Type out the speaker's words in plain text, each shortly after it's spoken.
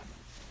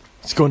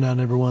What's going on,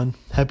 everyone?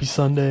 Happy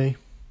Sunday.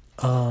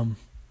 Right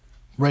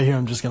here,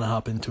 I'm just going to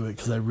hop into it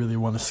because I really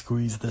want to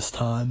squeeze this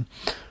time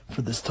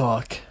for this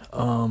talk.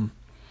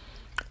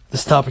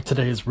 This topic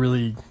today has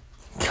really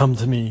come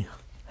to me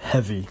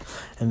heavy,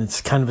 and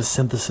it's kind of a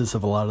synthesis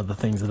of a lot of the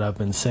things that I've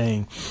been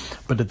saying,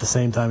 but at the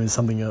same time, it's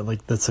something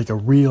that's like a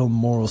real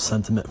moral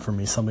sentiment for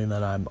me, something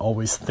that I'm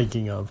always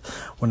thinking of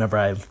whenever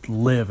I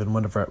live and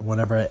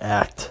whenever I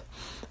act.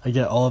 I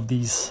get all of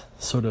these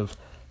sort of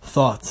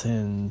thoughts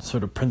and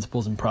sort of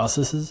principles and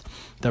processes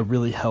that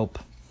really help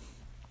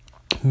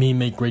me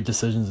make great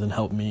decisions and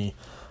help me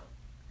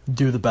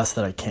do the best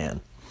that I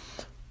can.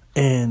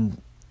 And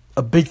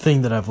a big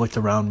thing that I've looked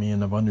around me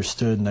and I've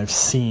understood and I've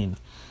seen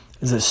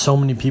is that so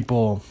many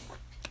people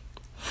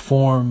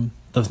form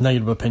those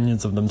negative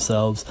opinions of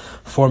themselves,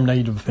 form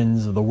negative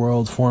opinions of the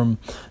world, form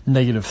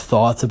negative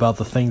thoughts about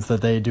the things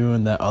that they do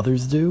and that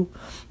others do.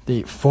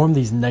 They form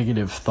these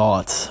negative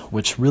thoughts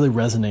which really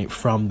resonate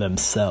from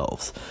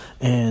themselves,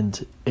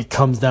 and it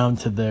comes down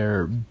to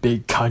their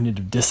big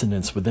cognitive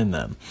dissonance within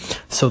them.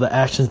 So the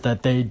actions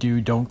that they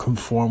do don't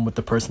conform with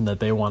the person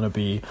that they want to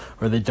be,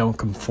 or they don't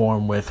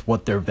conform with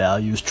what their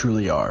values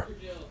truly are.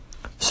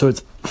 So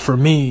it's, for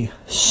me,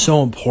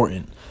 so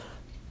important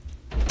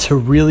to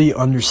really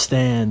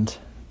understand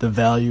the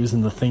values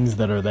and the things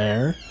that are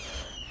there,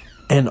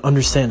 and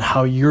understand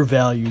how your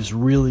values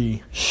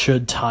really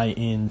should tie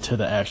into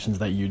the actions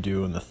that you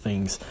do and the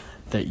things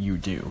that you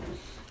do.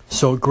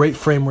 So a great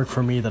framework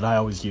for me that I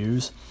always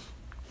use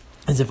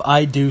is, if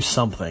I do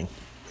something,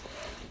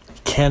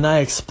 can I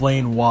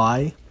explain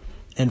why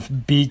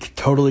and be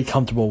totally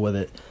comfortable with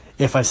it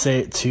if I say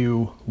it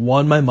to,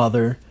 one, my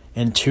mother,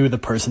 and two, the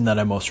person that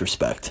I most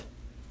respect?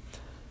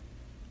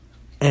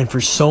 And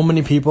for so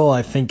many people,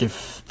 I think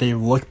if they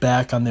look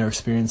back on their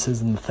experiences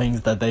and the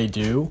things that they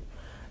do,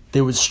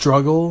 they would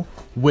struggle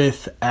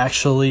with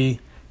actually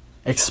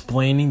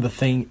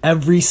explaining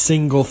every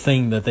single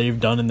thing that they've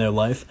done in their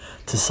life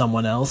to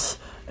someone else,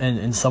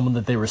 and someone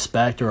that they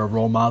respect, or a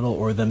role model,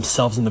 or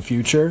themselves in the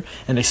future,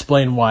 and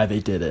explain why they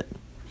did it.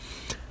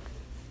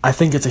 I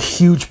think it's a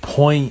huge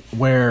point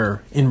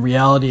where, in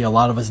reality, a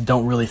lot of us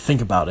don't really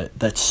think about it.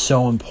 That's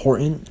so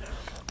important.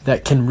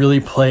 That can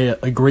really play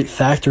a great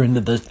factor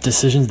into the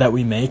decisions that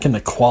we make and the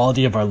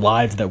quality of our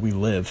lives that we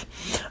live.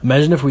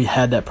 Imagine if we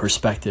had that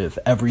perspective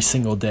every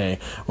single day,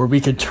 where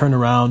we could turn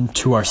around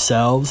to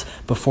ourselves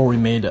before we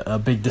made a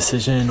big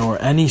decision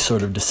or any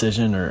sort of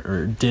decision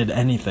or did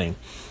anything,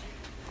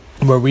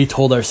 where we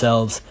told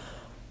ourselves,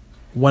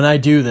 when I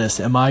do this,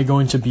 am I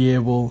going to be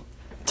able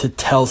to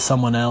tell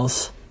someone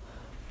else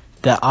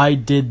that I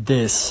did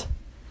this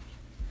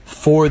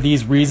for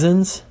these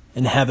reasons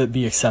and have it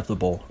be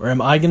acceptable? Or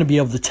am I going to be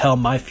able to tell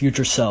my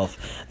future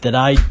self that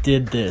I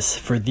did this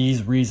for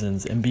these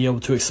reasons and be able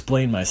to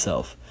explain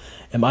myself?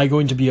 Am I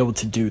going to be able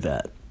to do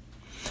that?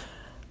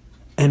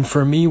 And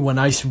for me, when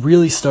I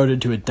really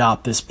started to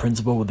adopt this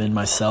principle within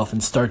myself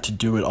and start to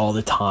do it all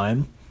the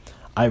time,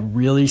 I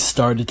really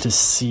started to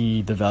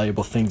see the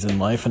valuable things in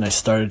life, and I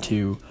started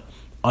to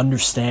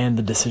understand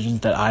the decisions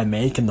that I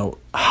make and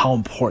how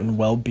important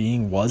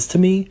well-being was to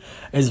me,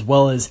 as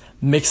well as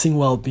mixing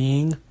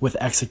well-being with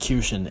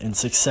execution and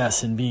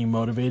success and being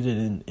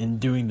motivated and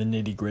doing the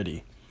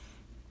nitty-gritty.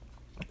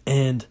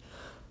 And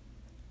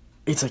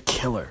it's a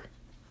killer.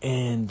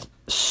 And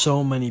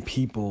so many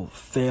people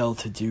fail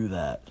to do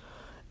that.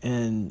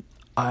 And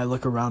I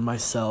look around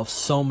myself,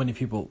 so many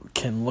people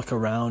can look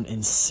around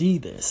and see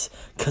this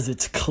because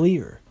it's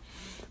clear.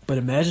 But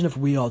imagine if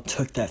we all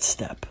took that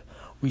step.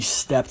 We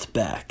stepped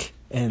back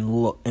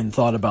and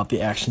thought about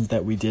the actions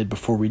that we did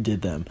before we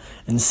did them,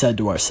 and said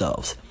to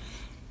ourselves,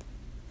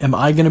 am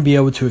I going to be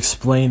able to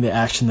explain the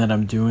action that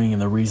I'm doing and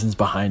the reasons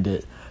behind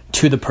it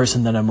to the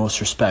person that I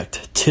most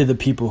respect, to the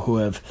people who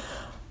have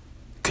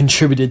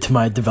contributed to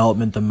my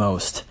development the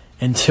most,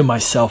 and to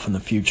myself in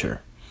the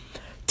future?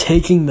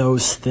 Taking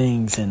those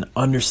things and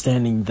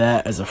understanding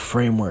that as a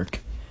framework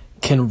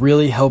can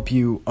really help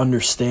you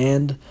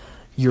understand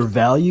your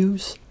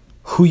values,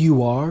 who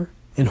you are,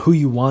 and who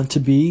you want to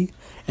be,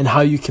 and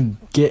how you can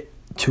get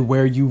to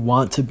where you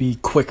want to be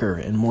quicker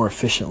and more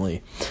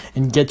efficiently,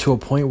 and get to a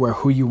point where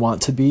who you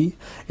want to be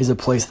is a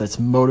place that's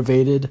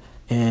motivated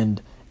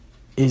and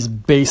is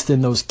based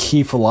in those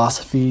key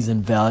philosophies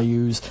and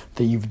values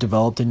that you've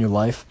developed in your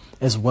life,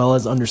 as well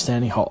as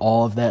understanding how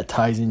all of that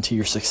ties into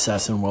your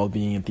success and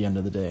well-being at the end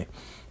of the day.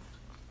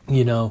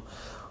 You know,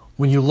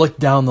 when you look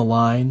down the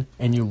line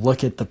and you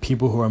look at the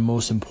people who are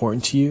most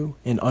important to you,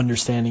 and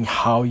understanding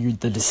how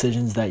the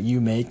decisions that you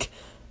make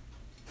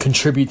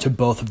contribute to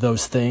both of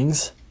those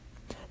things,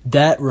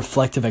 that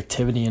reflective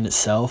activity in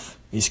itself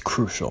is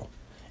crucial.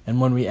 And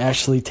when we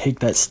actually take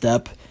that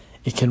step,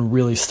 it can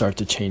really start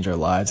to change our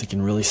lives. It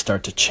can really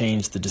start to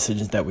change the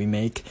decisions that we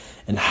make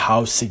and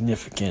how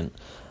significant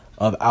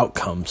of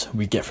outcomes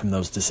we get from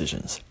those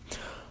decisions.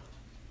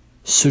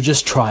 So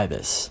just try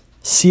this.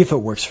 See if it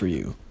works for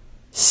you.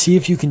 See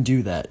if you can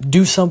do that.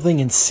 Do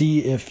something and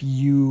see if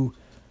you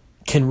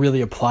can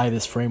really apply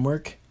this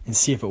framework, and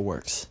see if it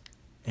works.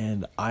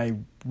 And I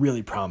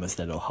really promise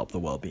that it'll help the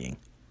well-being.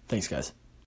 Thanks, guys.